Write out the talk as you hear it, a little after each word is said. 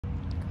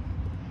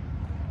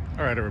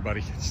All right,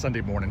 everybody, it's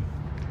Sunday morning.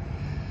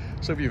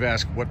 So if you've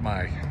asked what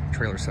my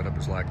trailer setup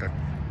is like, when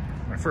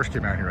I first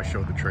came out here, I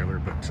showed the trailer,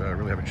 but I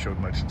really haven't showed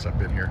much since I've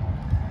been here.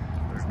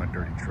 There's my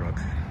dirty truck.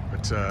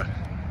 But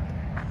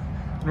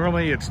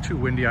normally it's too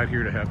windy out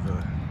here to have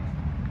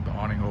the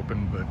awning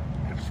open, but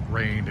it's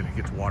rained and it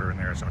gets water in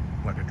there, so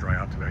I'm letting it dry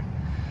out today.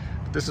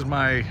 But this is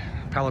my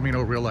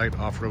Palomino Real Light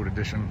Off-Road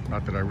Edition.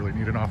 Not that I really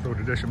need an off-road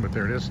edition, but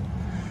there it is.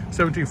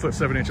 17 foot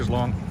 7 inches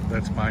long.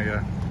 That's my,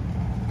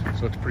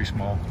 so it's pretty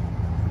small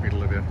for me to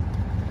live in.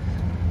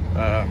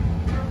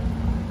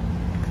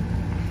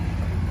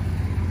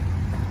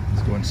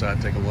 Let's go inside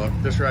and take a look.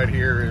 This right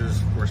here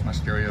is, of course, my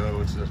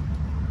stereo. It's a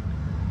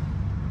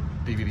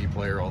DVD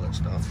player, all that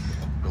stuff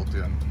built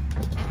in.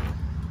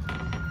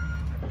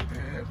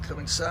 And come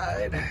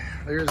inside.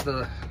 There's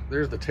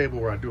the table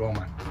where I do all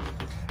my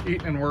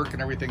eating and work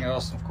and everything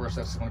else. And of course,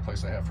 that's the only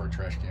place I have for a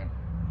trash can.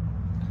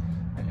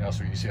 And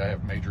also, you see I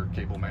have major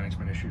cable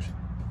management issues.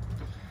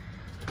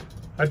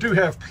 I do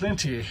have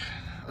plenty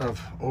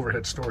of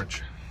overhead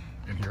storage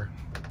in here.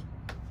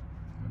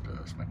 And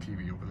there's my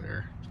TV over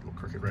there. It's a little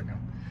crooked right now.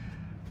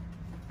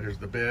 There's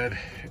the bed.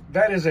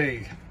 That is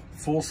a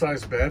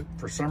full-size bed.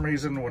 For some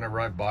reason, whenever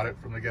I bought it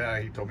from the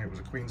guy, he told me it was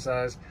a queen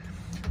size.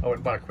 I went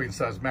and bought a queen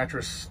size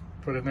mattress,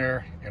 put in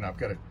there, and I've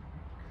got it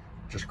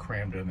just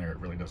crammed in there. It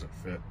really doesn't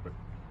fit, but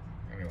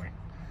anyway,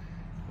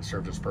 it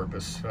served its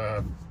purpose.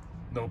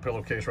 No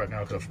pillowcase right now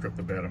because I've stripped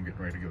the bed. I'm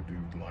getting ready to go do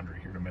the laundry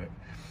here in a minute.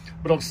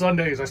 But on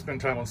Sundays, I spend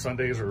time on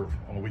Sundays or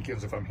on the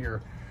weekends if I'm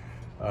here,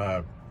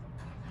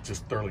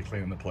 just thoroughly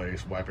cleaning the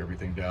place, wipe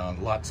everything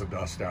down. Lots of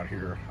dust out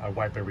here. I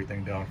wipe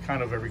everything down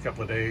kind of every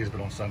couple of days,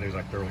 but on Sundays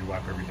I thoroughly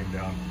wipe everything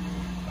down,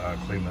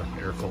 clean the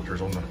air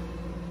filters on the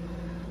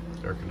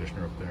air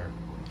conditioner up there.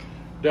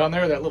 Down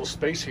there, that little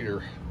space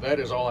heater, that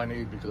is all I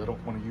need because I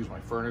don't want to use my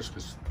furnace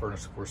because the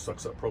furnace, of course,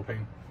 sucks up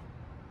propane.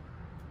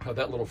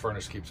 That little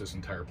furnace keeps this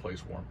entire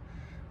place warm.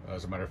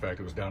 As a matter of fact,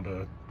 it was down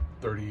to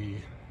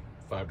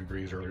 35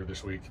 degrees earlier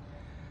this week.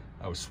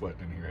 I was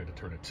sweating in here. I had to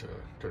turn it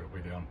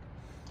way down.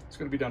 It's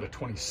going to be down to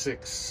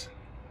 26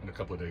 in a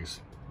couple of days.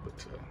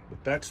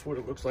 But that's what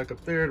it looks like up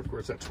there. And of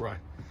course, that's where I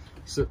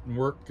sit and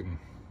work and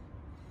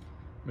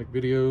make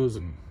videos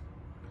and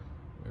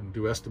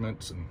do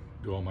estimates and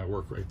do all my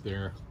work right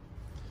there.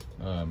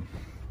 My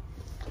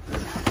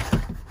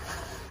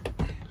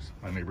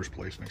neighbor's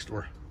place next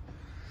door.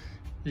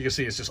 You can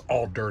see it's just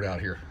all dirt out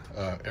here.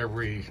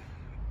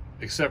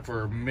 Except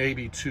for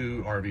maybe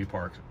 2 RV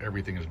parks,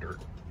 everything is dirt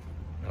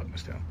out in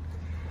this town.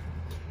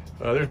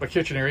 There's my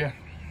kitchen area.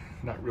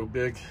 Not real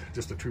big,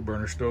 just a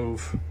 2-burner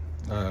stove.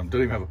 Doesn't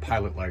even have a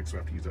pilot light, so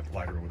I have to use that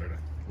lighter over there to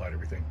light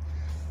everything.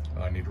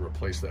 I need to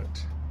replace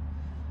that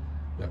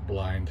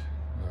blind.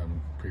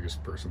 Previous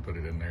person put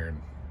it in there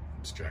and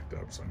it's jacked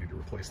up, so I need to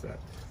replace that.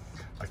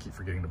 I keep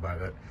forgetting to buy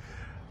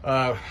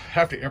that.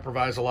 Have to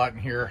improvise a lot in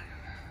here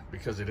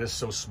because it is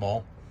so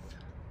small.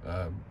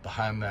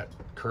 Behind that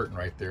curtain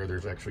right there,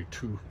 there's actually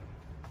 2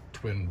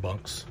 twin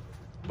bunks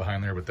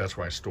behind there, but that's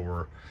where I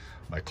store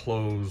my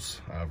clothes.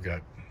 I've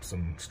got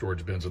some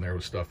storage bins in there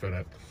with stuff in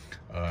it.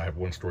 I have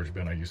 1 storage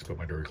bin I used to put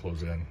my dirty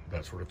clothes in,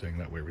 that sort of thing.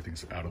 That way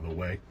everything's out of the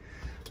way.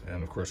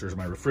 And of course, there's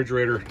my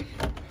refrigerator.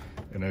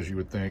 And as you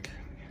would think,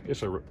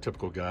 it's a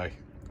typical guy.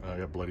 I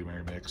got Bloody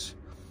Mary mix,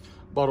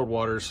 bottled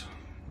waters,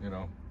 you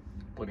know,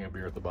 plenty of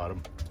beer at the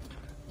bottom.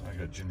 I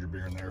got ginger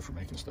beer in there for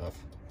making stuff.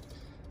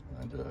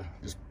 And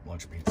just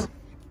lunch meats.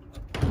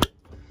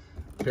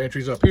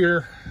 Pantry's up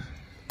here.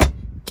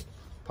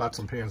 Pots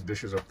and pans,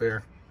 dishes up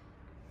there.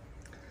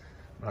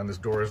 On this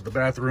door is the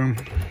bathroom.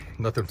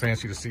 Nothing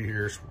fancy to see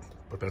here,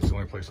 but that's the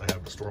only place I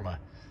have to store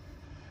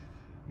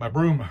my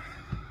broom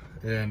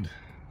and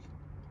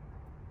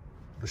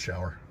the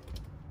shower.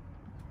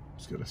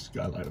 It's got a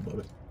skylight above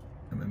it.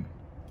 And then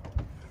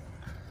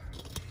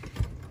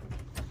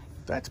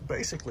that's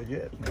basically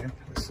it, man.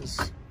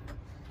 So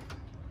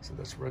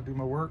that's where I do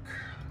my work.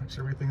 That's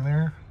everything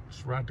there.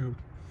 That's where I do.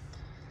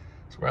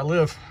 That's where I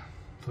live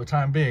for the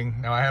time being.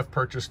 Now I have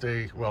purchased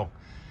we're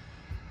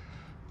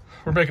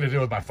making a deal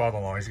with my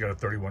father-in-law. He's got a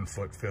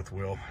 31-foot fifth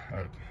wheel.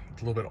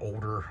 It's a little bit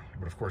older,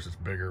 but of course it's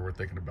bigger. We're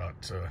thinking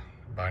about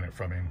buying it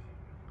from him,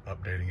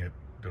 updating it,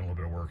 doing a little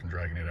bit of work and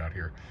dragging it out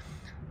here.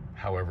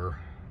 However,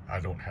 I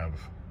don't have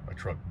a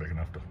truck big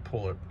enough to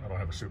pull it. I don't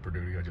have a Super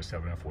Duty. I just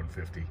have an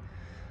F-150.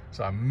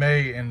 So I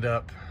may end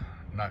up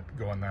not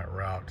going that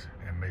route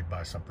and may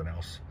buy something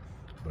else,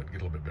 but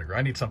get a little bit bigger.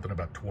 I need something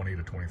about 20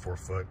 to 24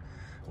 foot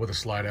with a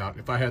slide out.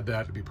 If I had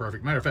that, it'd be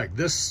perfect. Matter of fact,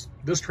 this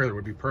trailer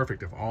would be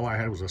perfect if all I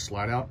had was a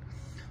slide out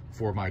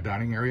for my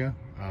dining area.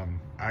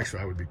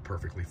 Actually, I would be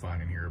perfectly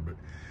fine in here, but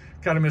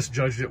kind of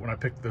misjudged it when I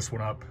picked this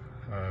one up.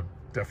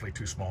 Definitely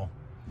too small.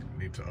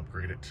 Need to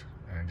upgrade it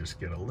and just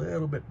get a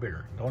little bit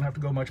bigger. Don't have to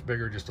go much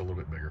bigger, just a little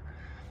bit bigger.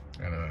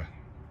 And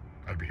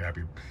I'd be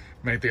happy.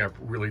 Main thing I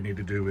really need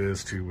to do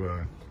is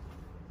to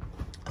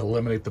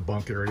eliminate the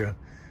bunk area,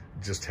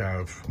 just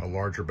have a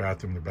larger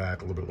bathroom in the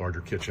back, a little bit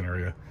larger kitchen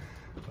area,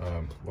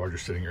 larger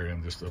sitting area,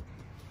 and just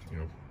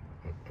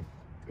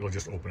it'll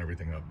just open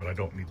everything up. But I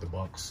don't need the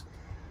bunks.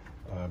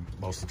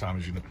 Most of the time,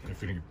 as you know,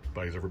 if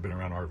anybody's ever been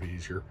around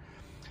RVs,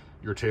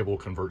 your table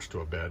converts to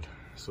a bed.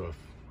 So if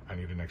I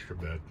need an extra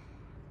bed,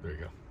 there you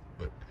go.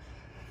 But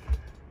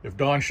if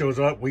Dawn shows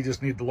up, we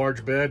just need the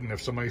large bed, and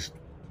if somebody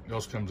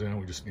else comes in,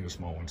 we just need a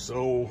small one.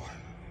 So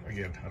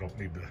again, I don't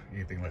need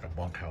anything like a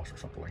bunkhouse or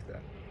something like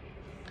that.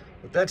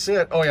 But that's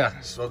it. Oh yeah,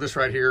 so this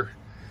right here,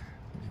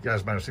 you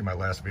guys might have seen my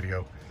last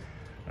video.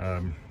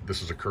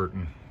 This is a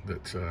curtain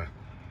that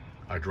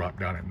I drop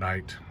down at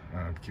night.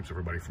 Keeps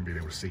everybody from being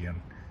able to see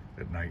in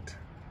at night.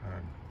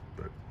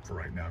 But for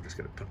right now, just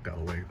get it tucked out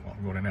of the way while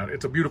I'm going in and out.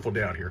 It's a beautiful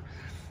day out here.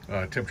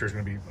 Temperature is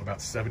going to be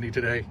about 70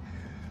 today.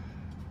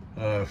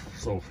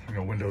 So, you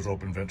know, windows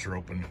open, vents are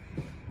open,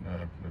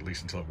 at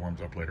least until it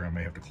warms up later. I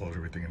may have to close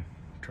everything and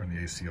turn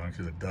the AC on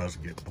because it does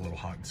get a little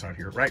hot inside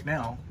here. Right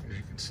now, as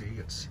you can see,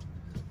 it's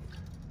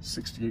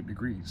 68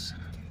 degrees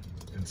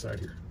inside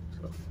here.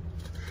 So,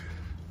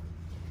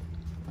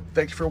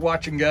 thanks for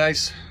watching,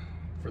 guys.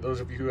 For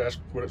those of you who asked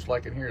what it's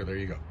like in here, there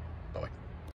you go.